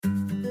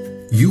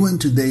UN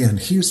Today and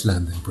Here's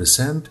London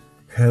present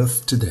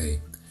Health Today,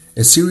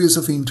 a series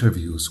of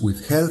interviews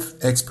with health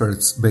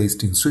experts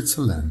based in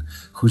Switzerland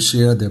who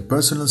share their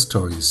personal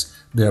stories,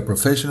 their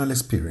professional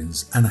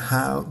experience, and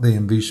how they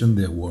envision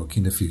their work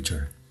in the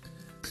future.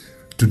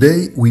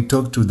 Today we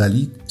talk to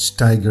Dalit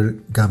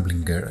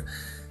Steiger-Gamblinger,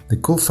 the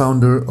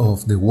co-founder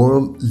of the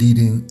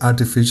world-leading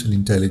artificial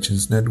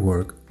intelligence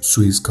network,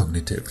 Swiss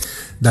Cognitive.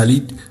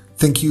 Dalit,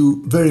 thank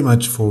you very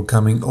much for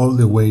coming all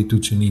the way to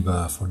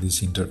Geneva for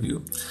this interview.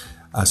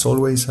 As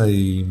always,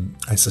 I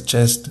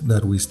suggest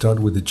that we start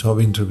with the job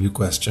interview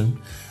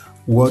question.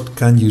 What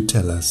can you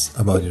tell us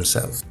about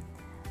yourself?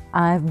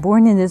 I'm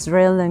born in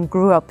Israel and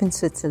grew up in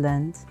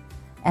Switzerland.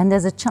 And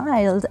as a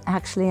child,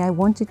 actually, I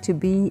wanted to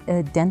be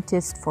a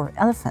dentist for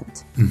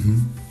elephant.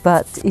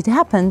 But it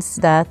happens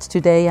that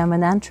today I'm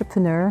an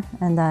entrepreneur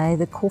and I'm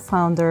the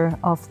co-founder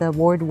of the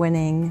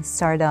award-winning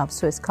startup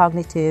Swiss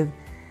Cognitive,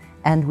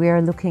 and we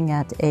are looking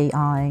at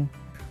AI.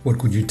 What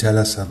could you tell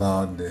us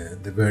about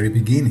the very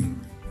beginning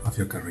of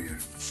your career?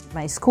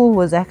 My school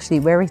was actually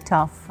very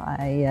tough.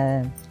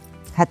 I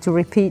had to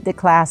repeat the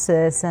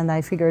classes, and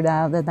I figured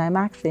out that I'm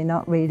actually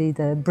not really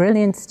the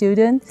brilliant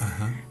student.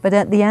 But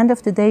at the end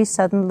of the day,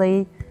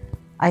 suddenly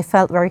I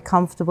felt very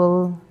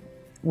comfortable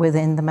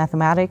within the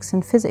mathematics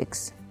and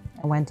physics.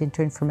 I went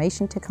into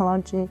information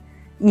technology,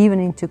 even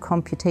into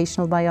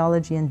computational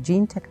biology and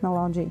gene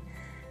technology.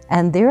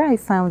 And there I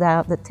found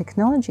out that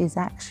technology is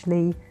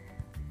actually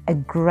a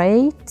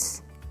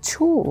great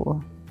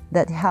tool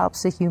that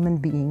helps a human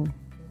being.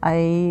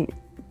 I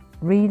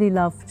really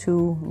love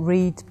to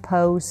read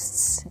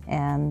posts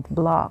and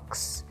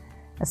blogs,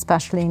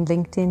 especially in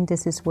LinkedIn.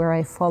 This is where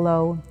I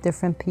follow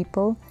different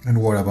people.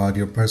 And what about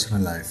your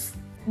personal life?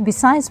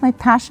 Besides my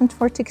passion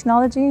for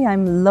technology,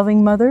 I'm a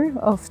loving mother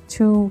of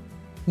two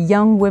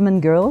young women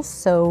girls,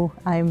 so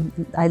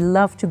I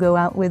love to go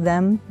out with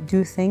them,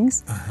 do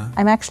things.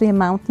 I'm actually a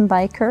mountain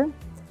biker,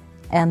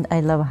 and I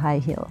love high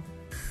heel.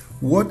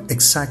 What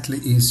exactly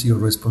is your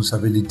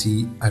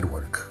responsibility at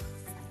work?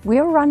 We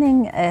are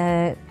running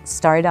a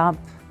startup,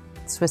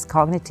 Swiss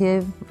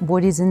Cognitive,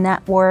 what is a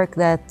network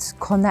that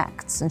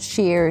connects and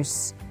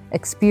shares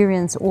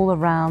experience all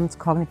around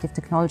cognitive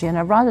technology. And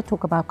I'd rather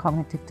talk about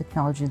cognitive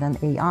technology than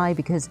AI,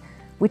 because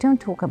we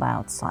don't talk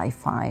about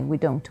sci-fi, we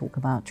don't talk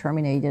about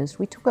Terminators,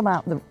 we talk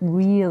about the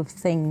real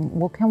thing.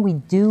 What can we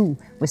do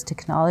with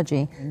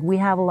technology? We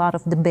have a lot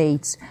of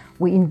debates.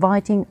 We're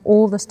inviting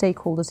all the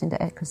stakeholders in the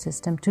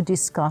ecosystem to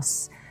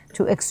discuss,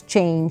 to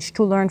exchange,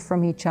 to learn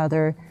from each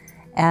other,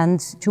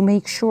 and to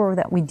make sure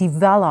that we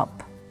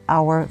develop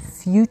our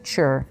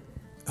future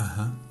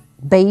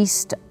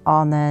based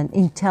on an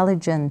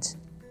intelligent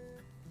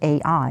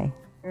AI.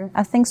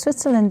 I think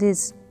Switzerland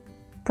is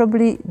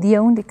probably the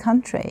only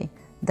country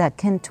that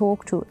can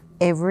talk to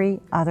every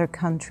other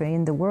country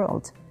in the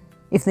world.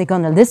 If they're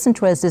going to listen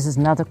to us, this is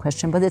another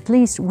question, but at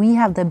least we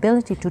have the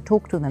ability to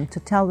talk to them,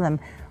 to tell them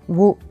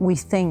what we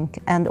think.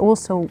 And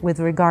also with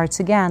regards,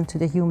 again, to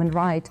the human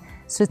right,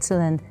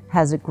 Switzerland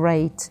has a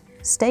great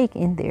stake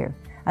in there.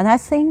 And I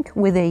think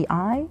with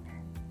AI,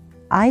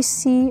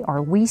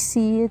 we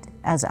see it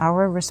as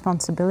our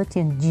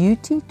responsibility and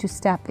duty to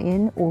step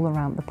in all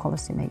around the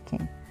policy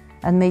making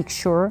and make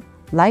sure,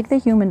 like the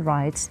human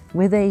rights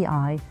with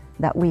AI,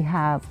 that we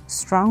have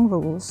strong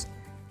rules.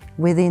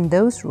 Within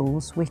those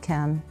rules, we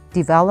can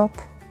develop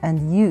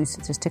and use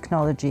this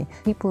technology.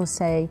 People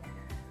say,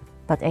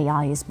 but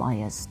AI is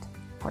biased,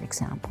 for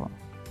example.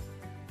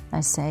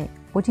 I say,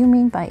 what do you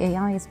mean by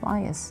AI is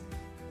biased?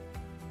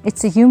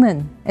 It's a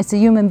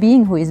human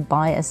being who is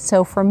biased.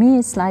 So for me,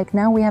 it's like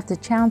now we have the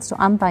chance to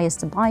unbias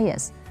the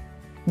bias.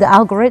 The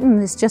algorithm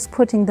is just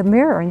putting the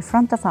mirror in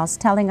front of us,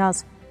 telling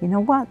us, you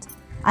know what?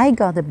 I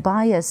got a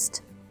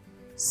biased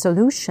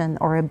solution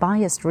or a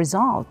biased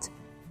result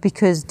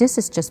because this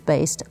is just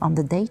based on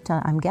the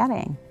data I'm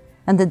getting.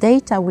 And the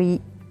data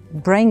we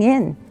bring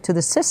in to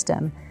the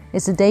system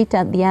is the data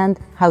at the end,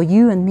 how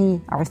you and me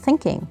are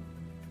thinking.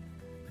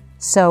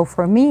 So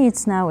for me,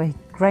 it's now a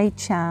great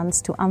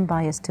chance to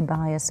unbias to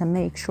bias and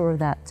make sure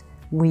that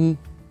we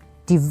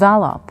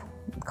develop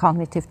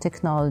cognitive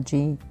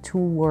technology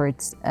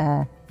towards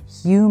a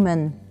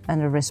human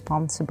and a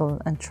responsible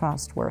and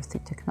trustworthy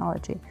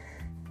technology.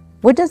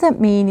 What does that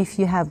mean if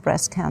you have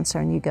breast cancer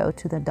and you go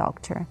to the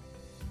doctor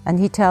and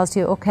he tells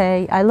you,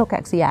 okay, I look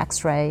at the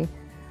X-ray,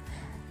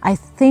 I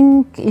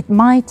think it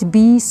might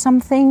be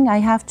something. I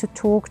have to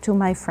talk to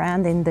my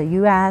friend in the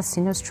US,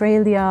 in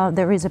Australia.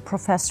 There is a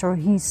professor,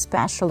 he's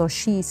special or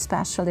she's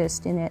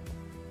specialist in it.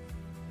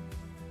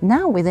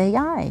 Now with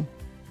AI,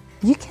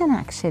 you can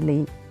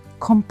actually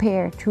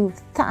compare to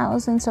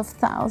thousands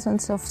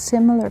of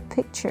similar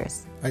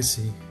pictures. I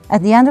see.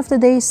 At the end of the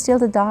day, it's still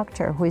the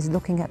doctor who is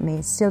looking at me.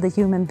 It's still the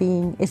human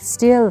being. It's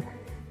still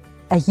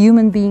a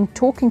human being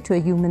talking to a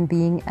human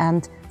being,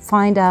 and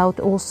find out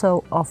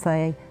also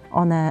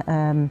on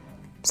a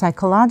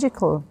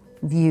psychological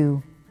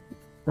view,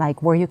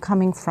 like where you're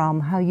coming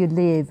from, how you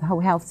live, how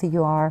healthy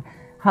you are,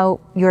 how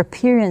your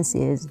appearance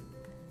is.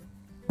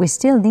 We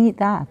still need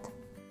that.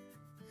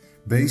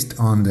 Based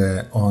on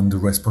the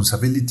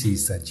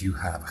responsibilities that you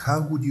have,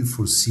 how would you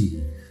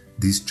foresee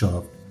this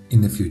job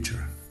in the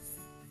future?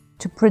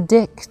 To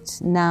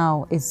predict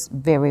now is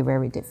very,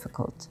 very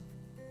difficult.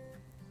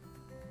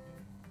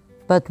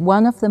 But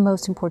one of the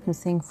most important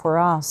things for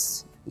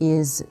us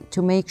is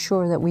to make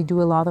sure that we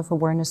do a lot of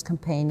awareness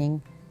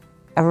campaigning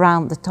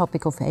around the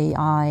topic of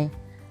AI,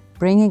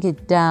 bringing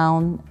it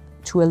down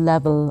to a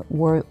level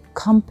where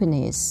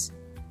companies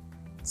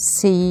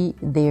see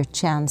their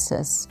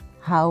chances,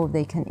 how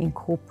they can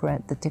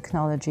incorporate the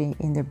technology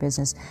in their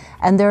business.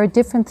 And there are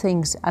different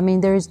things. I mean,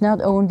 there is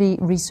not only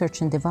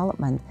research and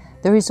development,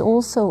 there is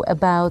also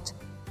about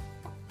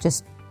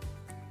just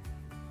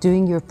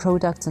doing your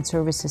products and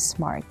services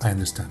smart. I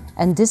understand.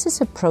 And this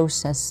is a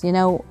process. You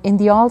know, in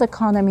the old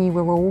economy,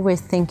 we were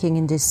always thinking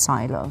in these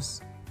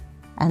silos.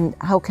 And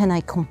how can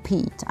I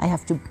compete? I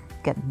have to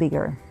get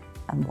bigger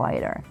and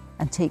wider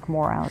and take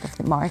more out of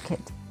the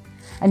market.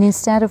 And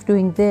instead of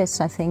doing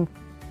this, I think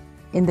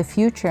in the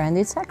future, and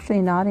it's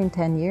actually not in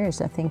 10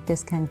 years, I think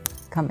this can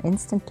come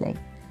instantly.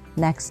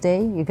 Next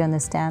day, you're going to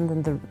stand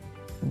on the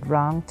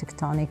wrong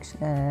tectonic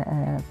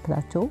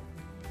plateau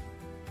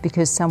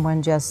because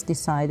someone just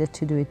decided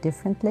to do it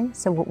differently.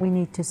 So what we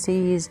need to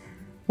see is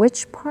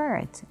which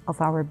part of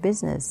our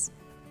business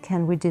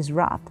can we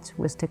disrupt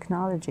with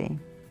technology?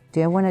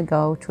 Do I want to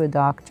go to a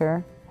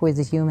doctor who is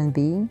a human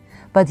being,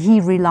 but he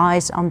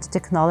relies on the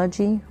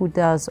technology, who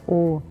does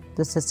all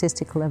the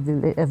statistical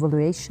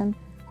evaluation,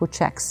 who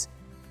checks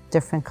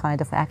different kind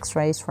of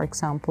x-rays, for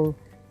example,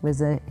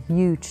 with a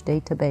huge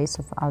database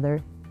of other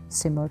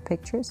similar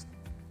pictures?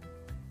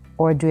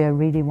 Or do I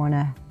really want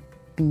to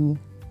be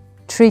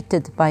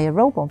treated by a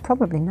robot?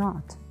 Probably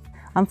not.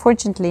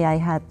 Unfortunately, I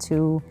had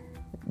to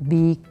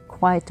be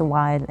quite a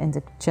while in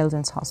the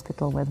children's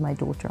hospital with my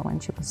daughter when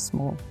she was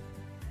small.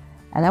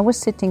 And I was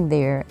sitting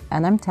there,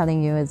 and I'm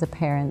telling you as a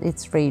parent,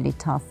 it's really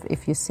tough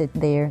if you sit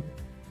there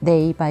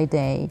day by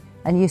day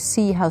and you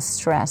see how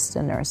stressed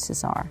the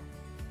nurses are.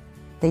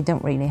 They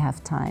don't really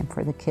have time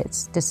for the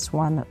kids. This is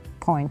one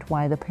point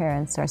why the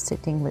parents are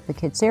sitting with the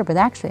kids there. But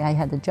actually, I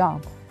had a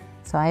job.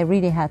 So I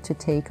really had to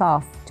take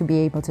off to be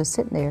able to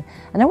sit there.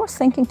 And I was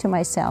thinking to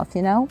myself,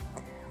 you know,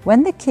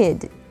 when the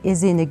kid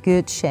is in a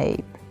good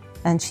shape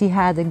and she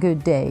had a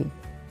good day,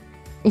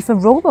 if a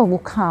robot will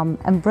come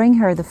and bring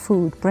her the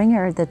food, bring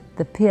her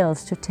the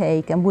pills to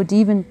take, and would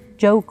even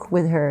joke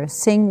with her,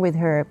 sing with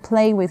her,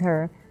 play with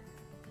her,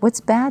 what's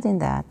bad in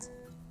that?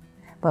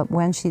 But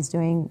when she's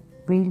doing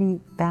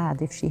really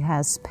bad, if she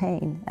has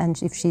pain,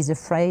 and if she's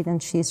afraid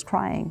and she's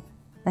crying,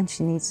 then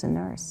she needs a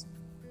nurse.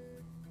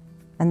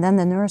 And then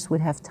the nurse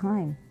would have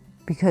time,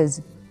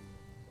 because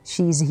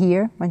she's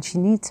here when she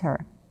needs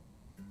her.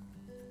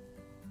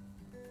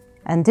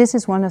 And this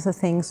is one of the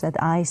things that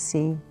I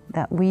see,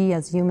 that we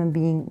as human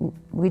beings,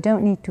 we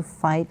don't need to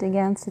fight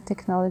against the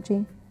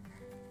technology.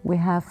 We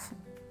have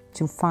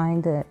to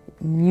find a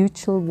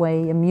mutual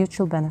way, a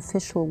mutual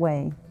beneficial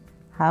way.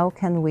 How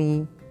can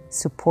we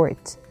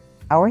support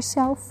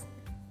ourselves?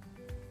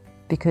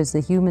 Because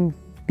the human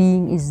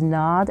being is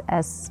not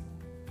as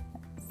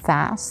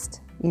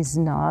fast, is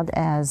not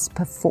as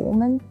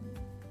performant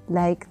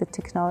like the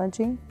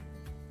technology.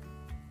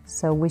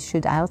 So we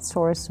should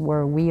outsource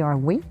where we are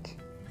weak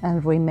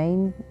and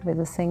remain with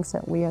the things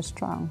that we are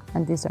strong.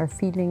 And these are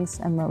feelings,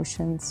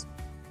 emotions,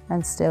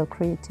 and still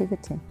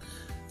creativity.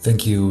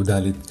 Thank you,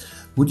 Dalit.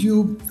 Would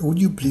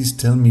you please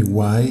tell me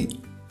why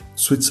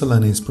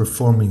Switzerland is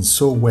performing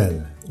so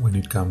well when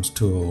it comes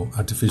to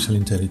artificial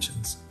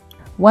intelligence?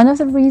 One of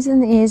the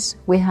reasons is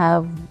we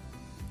have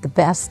the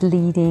best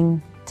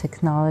leading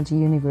technology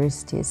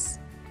universities.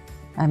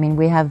 I mean,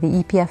 we have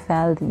the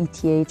EPFL, the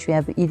ETH, we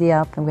have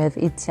EDIAP, and we have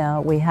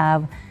ITIA. We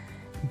have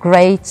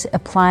great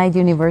applied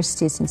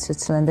universities in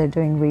Switzerland. They're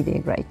doing really a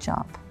great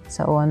job.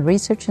 So on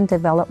research and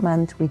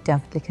development, we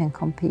definitely can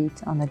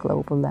compete on a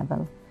global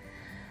level.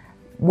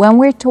 When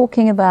we're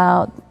talking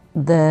about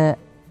the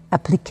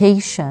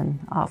application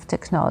of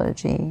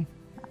technology,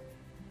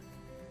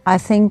 I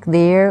think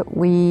there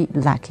we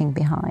lacking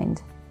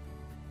behind.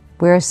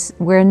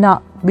 We're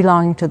not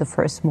belonging to the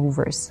first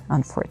movers,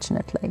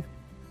 unfortunately.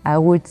 I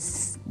would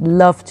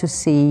love to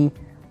see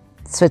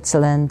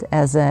Switzerland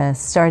as a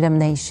startup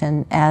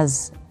nation,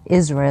 as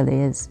Israel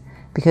is,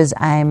 because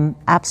I'm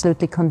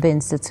absolutely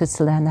convinced that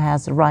Switzerland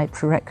has the right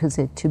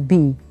prerequisite to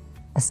be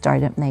a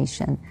startup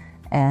nation.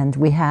 And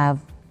we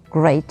have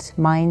great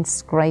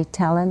minds, great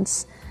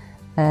talents.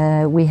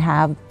 We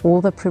have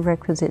all the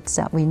prerequisites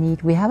that we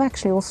need. We have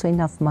actually also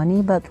enough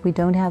money, but we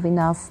don't have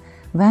enough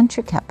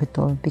venture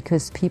capital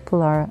because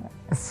people are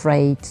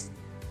afraid.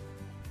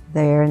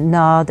 They're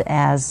not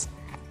as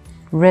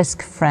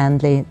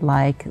risk-friendly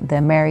like the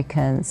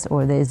Americans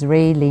or the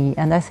Israeli,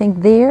 and I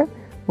think there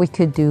we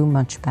could do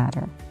much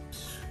better.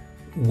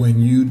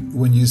 When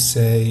you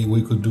say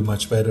we could do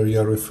much better,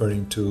 you're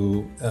referring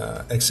to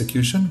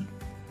execution?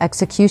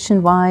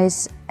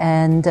 Execution-wise,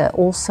 and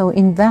also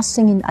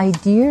investing in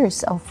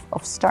ideas of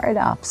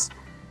startups.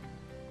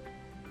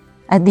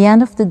 At the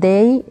end of the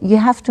day, you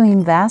have to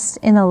invest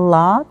in a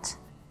lot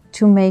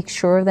to make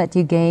sure that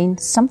you gain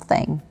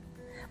something.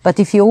 But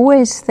if you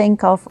always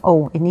think of,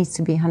 oh, it needs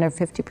to be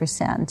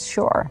 150%,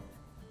 sure,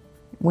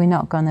 we're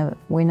not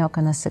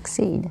gonna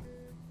succeed.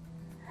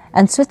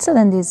 And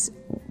Switzerland is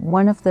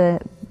one of the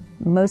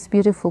most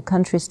beautiful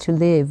countries to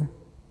live.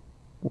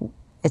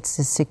 It's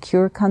a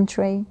secure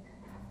country.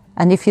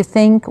 And if you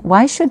think,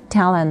 why should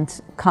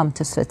talent come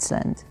to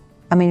Switzerland?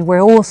 I mean,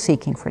 we're all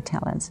seeking for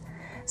talents.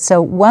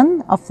 So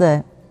one of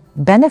the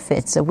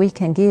benefits that we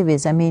can give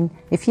is, I mean,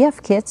 if you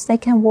have kids, they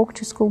can walk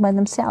to school by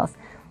themselves.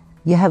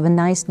 You have a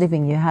nice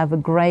living, you have a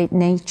great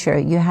nature,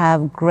 you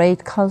have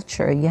great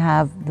culture, you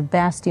have the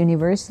best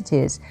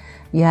universities,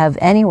 you have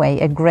anyway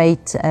a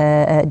great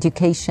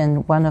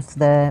education, one of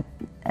the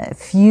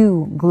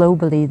few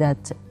globally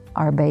that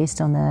are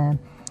based on a,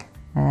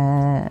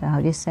 how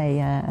do you say,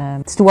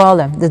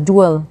 the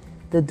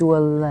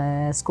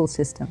dual school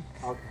system.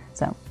 Okay.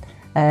 So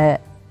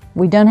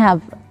we don't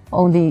have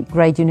only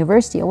great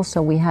university,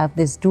 also we have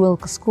this dual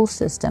school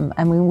system.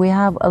 I mean, we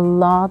have a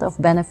lot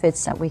of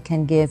benefits that we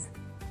can give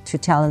to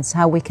talents,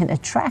 how we can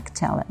attract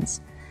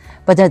talents.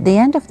 But at the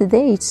end of the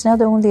day, it's not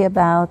only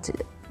about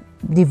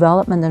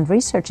development and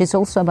research, it's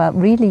also about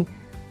really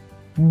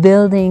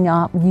building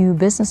up new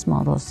business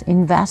models,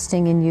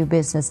 investing in new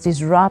business,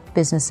 disrupt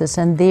businesses.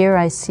 And there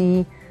I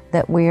see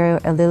that we're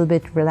a little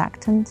bit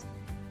reluctant.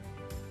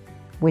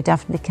 We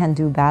definitely can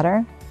do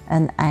better.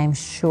 And I'm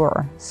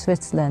sure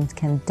Switzerland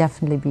can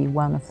definitely be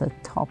one of the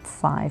top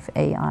 5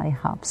 AI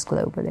hubs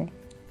globally.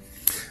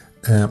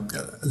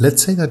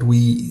 Let's say that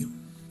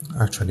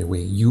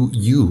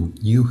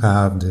you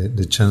have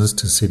the chance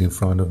to sit in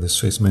front of the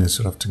Swiss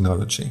Minister of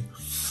Technology,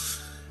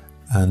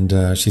 and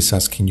she's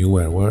asking you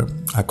where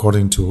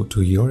according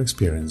to your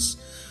experience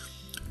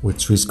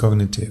with Swiss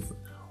Cognitive,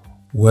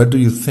 where do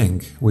you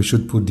think we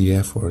should put the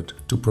effort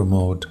to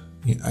promote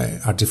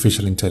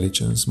artificial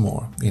intelligence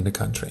more in the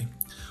country?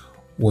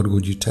 What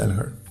would you tell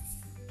her?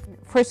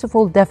 First of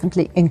all,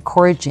 definitely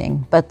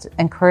encouraging, but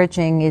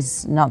encouraging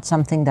is not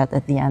something that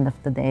at the end of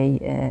the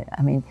day,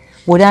 I mean,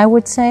 what I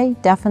would say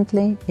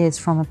definitely is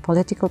from a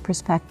political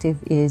perspective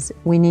is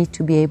we need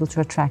to be able to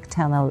attract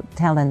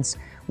talents.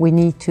 We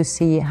need to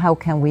see how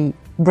can we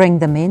bring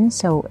them in.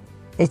 So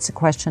it's a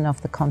question of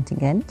the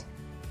contingent.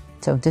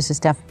 So this is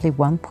definitely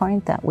one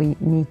point that we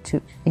need to,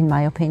 in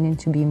my opinion,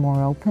 to be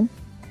more open.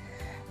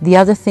 The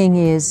other thing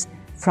is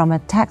from a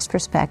tax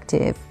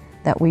perspective,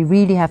 that we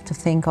really have to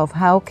think of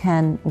how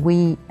can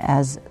we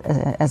as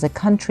a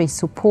country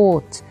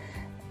support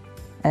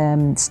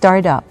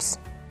startups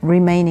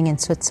remaining in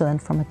Switzerland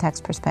from a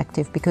tax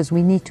perspective, because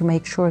we need to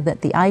make sure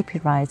that the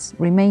IP rights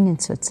remain in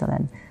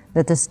Switzerland,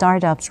 that the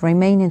startups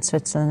remain in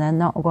Switzerland and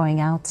not going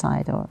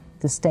outside or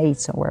the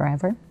States or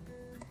wherever.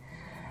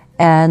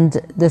 And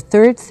the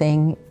third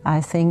thing,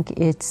 I think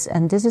it's,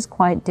 and this is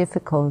quite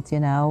difficult, you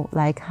know,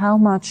 like how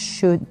much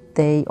should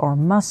they or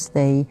must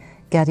they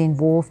get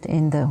involved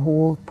in the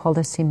whole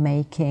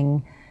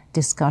policy-making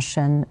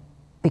discussion,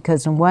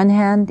 because on one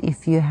hand,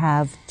 if you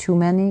have too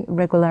many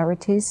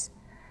regularities,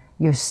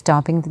 you're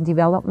stopping the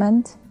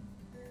development.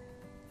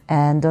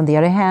 And on the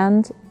other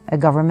hand, a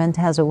government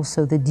has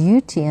also the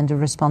duty and the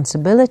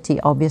responsibility,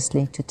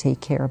 obviously, to take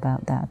care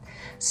about that.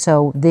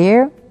 So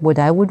there, what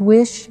I would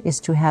wish is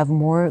to have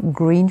more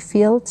green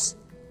fields,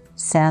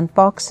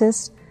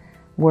 sandboxes,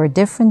 where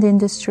different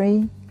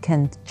industry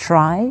can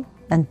try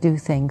and do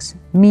things,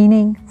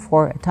 meaning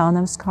for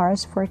autonomous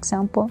cars, for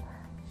example,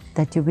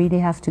 that you really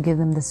have to give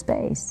them the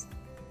space.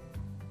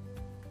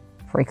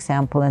 For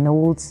example, an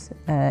old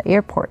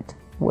airport,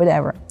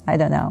 whatever, I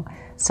don't know.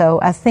 So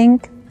I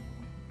think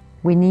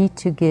we need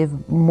to give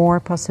more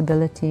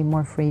possibility,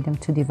 more freedom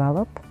to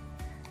develop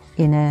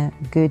in a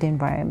good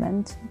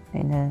environment,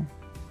 in an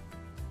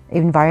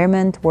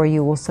environment where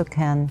you also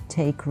can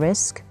take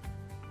risk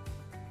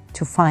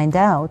to find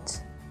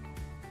out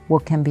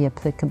what can be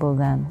applicable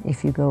then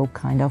if you go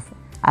kind of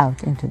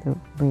out into the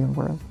real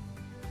world.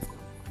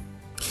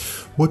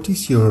 What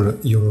is your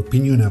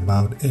opinion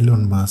about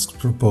Elon Musk's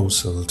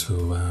proposal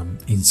to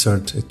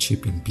insert a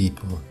chip in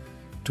people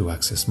to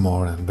access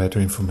more and better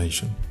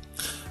information?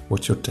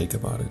 What's your take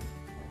about it?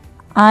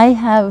 I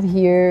have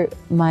here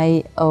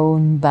my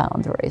own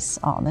boundaries,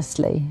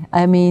 honestly.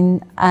 I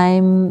mean,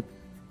 I'm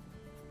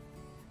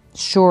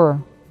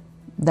sure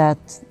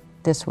that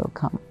this will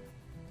come.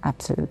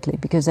 Absolutely,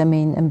 because I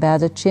mean,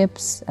 embedded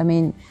chips, I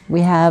mean,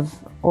 we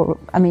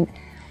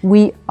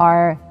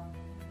are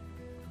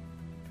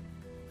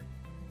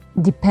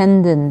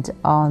dependent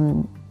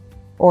on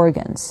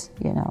organs,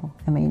 you know,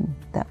 I mean,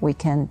 that we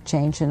can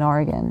change an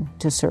organ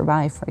to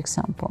survive, for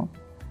example.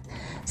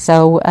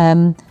 So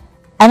I'm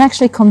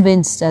actually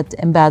convinced that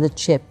embedded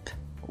chip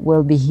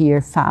will be here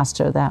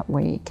faster than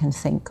we can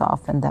think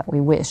of and that we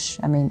wish.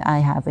 I mean, I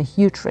have a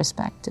huge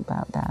respect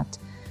about that.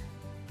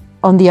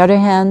 On the other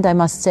hand, I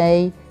must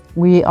say,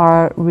 we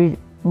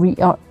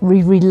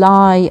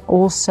rely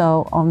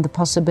also on the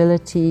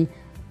possibility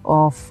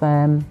of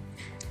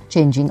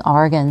changing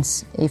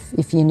organs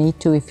if you need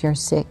to, if you're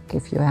sick,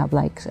 if you have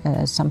like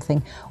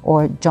something,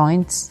 or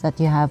joints, that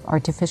you have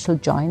artificial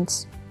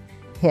joints,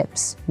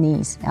 hips,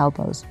 knees,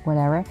 elbows,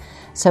 whatever.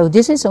 So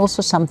this is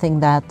also something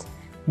that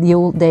the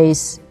old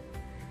days,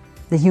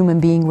 the human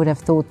being would have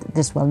thought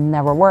this will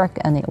never work,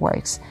 and it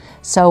works.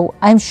 So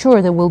I'm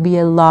sure there will be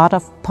a lot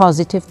of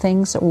positive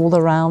things all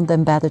around the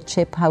embedded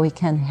chip, how it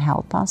can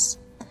help us,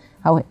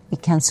 how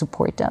it can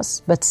support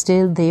us. But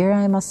still there,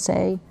 I must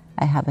say,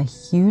 I have a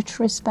huge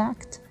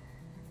respect.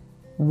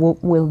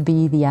 What will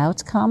be the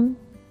outcome?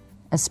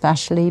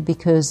 Especially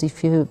because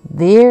if you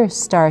there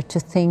start to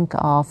think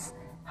of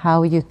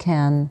how you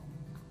can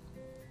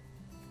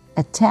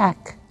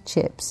attack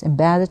chips,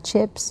 embedded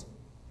chips,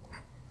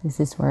 this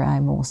is where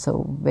I'm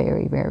also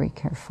very, very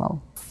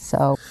careful.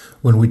 So,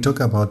 when we talk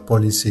about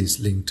policies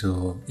linked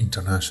to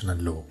international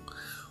law,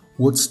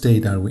 what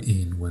state are we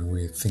in when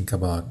we think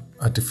about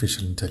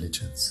artificial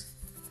intelligence?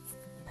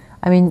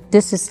 I mean,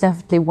 this is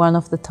definitely one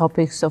of the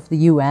topics of the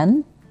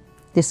UN,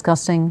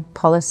 discussing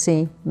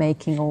policy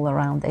making all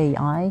around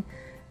AI.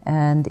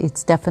 And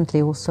it's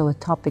definitely also a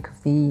topic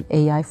of the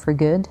AI for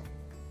Good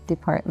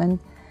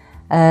department.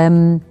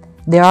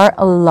 There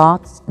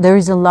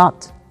is a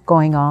lot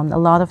going on, a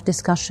lot of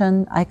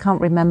discussion. I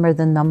can't remember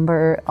the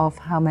number of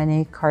how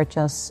many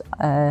CARJAs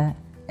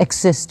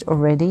exist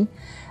already.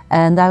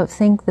 And I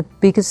think the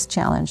biggest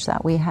challenge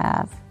that we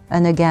have,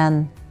 and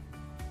again,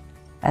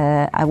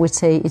 I would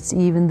say it's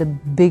even the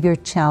bigger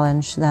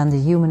challenge than the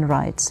human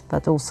rights,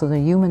 but also the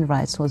human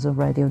rights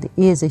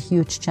is a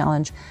huge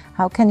challenge.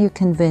 How can you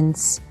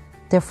convince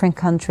different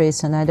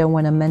countries, and I don't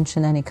want to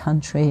mention any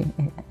country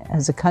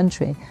as a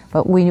country,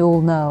 but we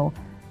all know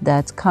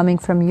that coming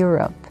from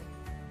Europe,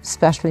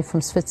 especially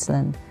from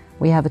Switzerland,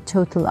 we have a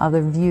total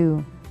other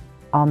view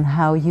on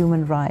how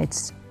human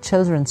rights,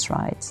 children's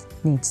rights,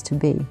 needs to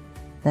be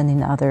than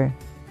in other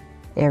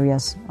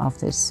areas of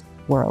this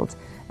world.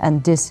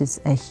 And this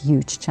is a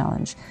huge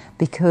challenge,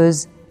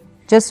 because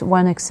just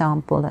one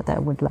example that I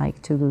would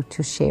like to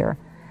share.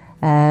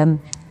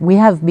 We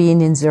have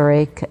been in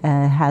Zurich,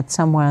 had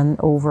someone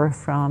over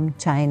from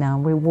China.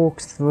 We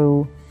walked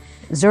through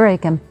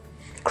Zurich and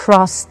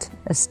crossed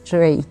a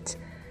street,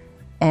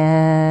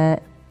 and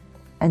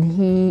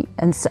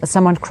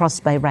someone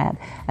crossed by red,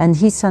 and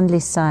he suddenly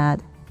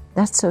said,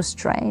 "That's so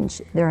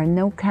strange. There are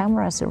no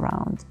cameras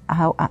around.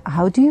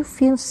 How do you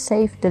feel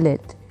safe,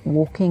 Dalit,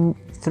 walking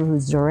through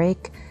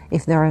Zurich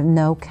if there are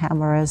no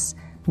cameras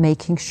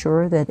making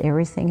sure that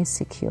everything is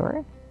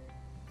secure?"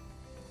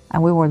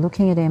 And we were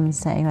looking at him and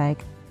saying,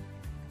 like,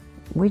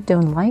 we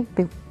don't like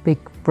big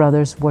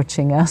brothers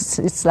watching us.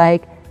 It's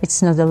like,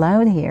 it's not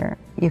allowed here.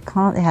 You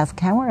can't have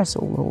cameras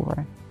all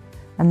over.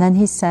 And then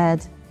he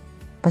said,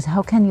 but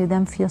how can you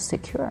then feel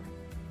secure?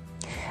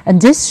 And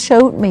this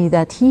showed me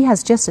that he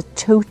has just a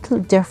total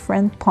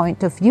different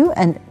point of view.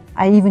 And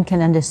I even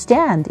can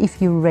understand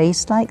if you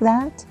raise like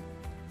that,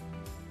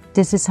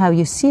 this is how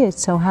you see it.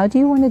 So how do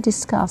you want to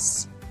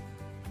discuss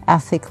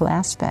ethical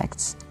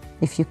aspects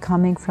if you're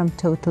coming from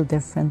total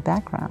different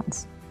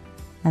backgrounds?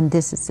 And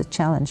this is the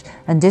challenge.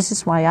 And this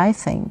is why I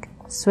think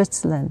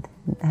Switzerland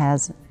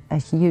has a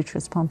huge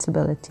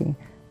responsibility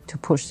to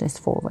push this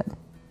forward.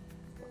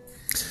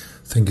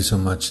 Thank you so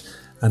much.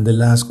 And the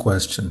last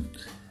question.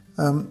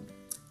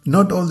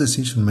 Not all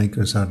decision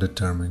makers are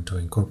determined to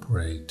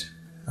incorporate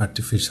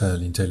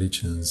artificial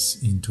intelligence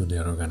into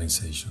their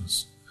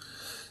organizations.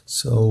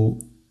 So,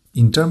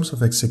 in terms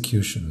of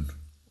execution,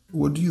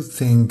 what do you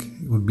think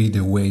would be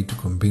the way to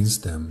convince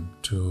them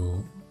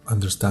to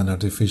understand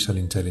artificial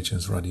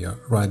intelligence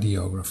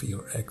radiography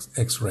or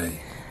X-ray?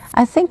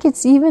 I think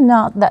it's even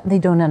not that they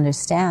don't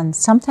understand.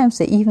 Sometimes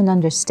they even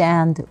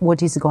understand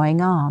what is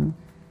going on,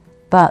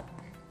 but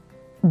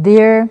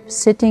they're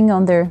sitting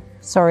on their,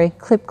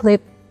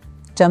 clip,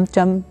 jump,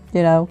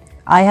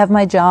 I have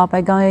my job,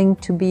 I'm going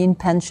to be in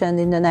pension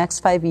in the next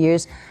 5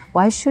 years.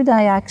 Why should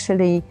I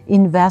actually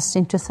invest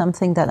into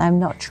something that I'm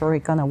not sure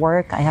it's going to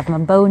work? I have my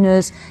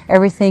bonus,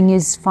 everything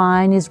is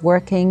fine, is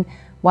working.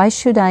 Why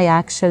should I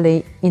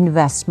actually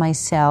invest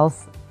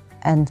myself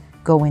and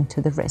go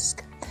into the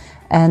risk?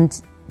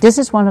 And this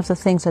is one of the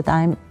things that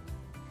I'm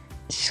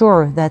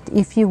sure that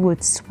if you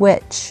would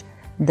switch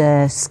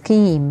the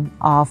scheme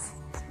of,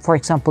 for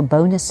example,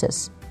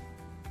 bonuses,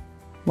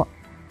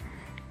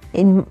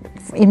 in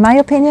my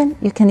opinion,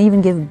 you can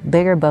even give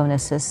bigger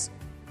bonuses,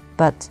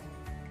 but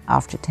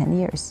after 10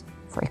 years,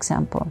 for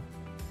example.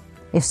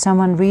 If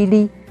someone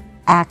really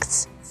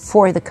acts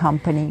for the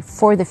company,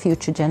 for the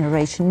future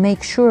generation,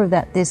 make sure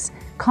that this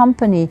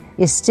company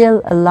is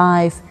still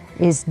alive,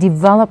 is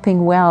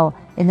developing well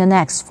in the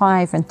next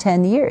 5 and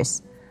 10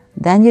 years,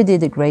 then you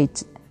did a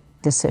great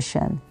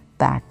decision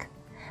back.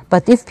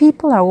 But if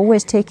people are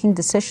always taking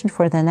decisions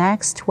for the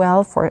next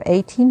 12 or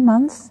 18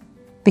 months,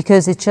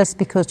 because it's just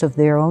because of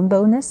their own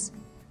bonus,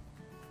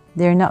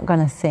 they're not going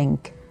to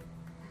think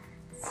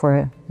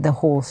for the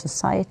whole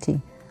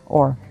society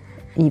or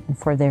even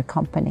for their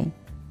company.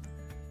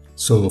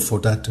 So for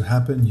that to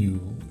happen,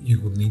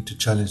 you would need to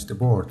challenge the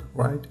board,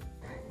 right?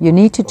 You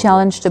need to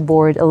challenge the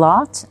board a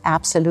lot,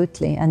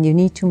 absolutely. And you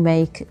need to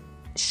make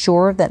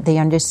sure that they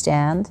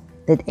understand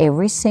that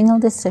every single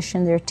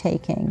decision they're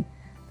taking,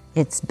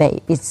 it's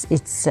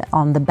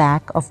on the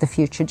back of the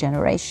future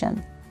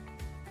generation.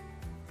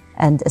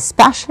 And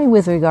especially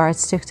with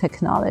regards to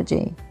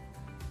technology,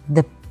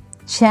 the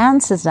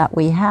chances that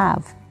we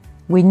have,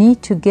 we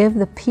need to give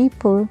the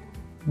people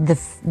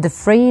the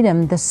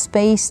freedom, the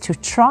space to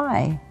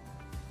try.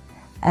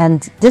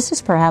 And this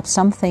is perhaps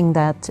something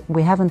that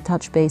we haven't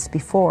touched base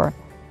before.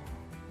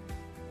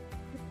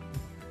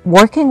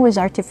 Working with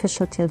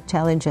artificial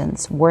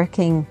intelligence,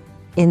 working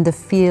in the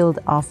field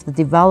of the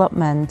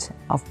development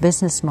of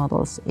business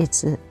models,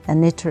 it's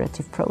an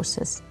iterative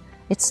process.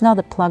 It's not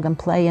a plug and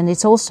play, and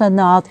it's also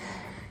not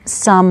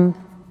some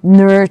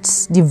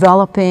nerds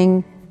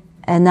developing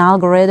an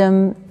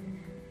algorithm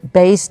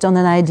based on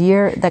an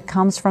idea that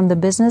comes from the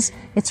business.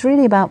 It's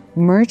really about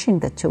merging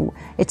the two.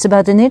 It's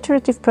about an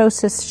iterative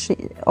process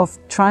of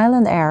trial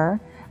and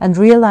error and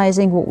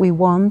realizing what we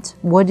want,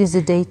 what is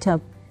the data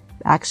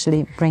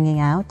actually bringing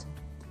out,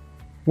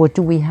 what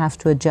do we have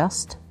to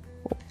adjust,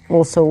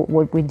 also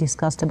what we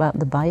discussed about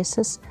the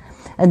biases.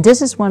 And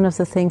this is one of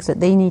the things that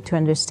they need to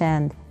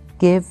understand.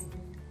 Give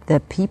the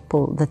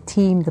people, the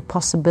team, the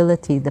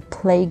possibility, the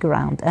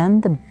playground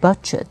and the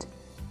budget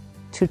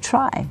to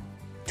try,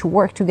 to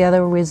work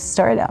together with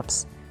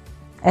startups.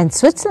 And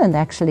Switzerland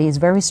actually is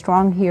very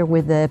strong here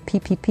with the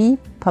PPP,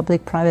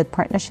 public-private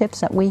partnerships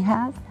that we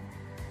have.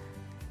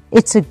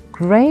 It's a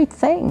great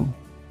thing.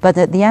 But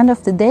at the end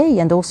of the day,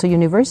 and also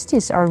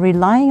universities are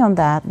relying on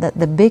that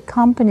the big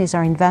companies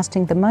are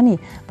investing the money.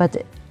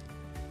 But,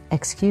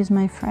 excuse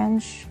my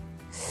French,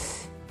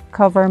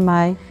 cover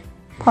my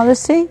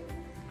policy,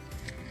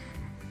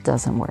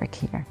 doesn't work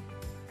here.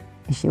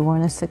 If you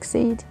want to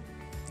succeed,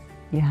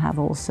 you have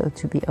also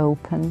to be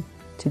open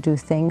to do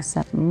things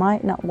that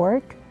might not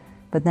work,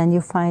 but then you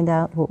find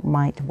out what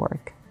might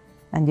work.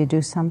 And you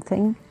do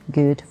something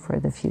good for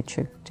the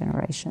future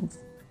generations.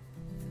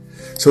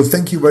 So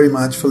thank you very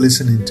much for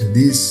listening to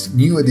this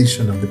new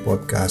edition of the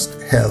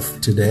podcast Health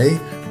Today,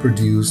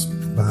 produced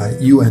by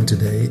UN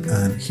Today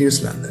and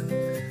Here's London.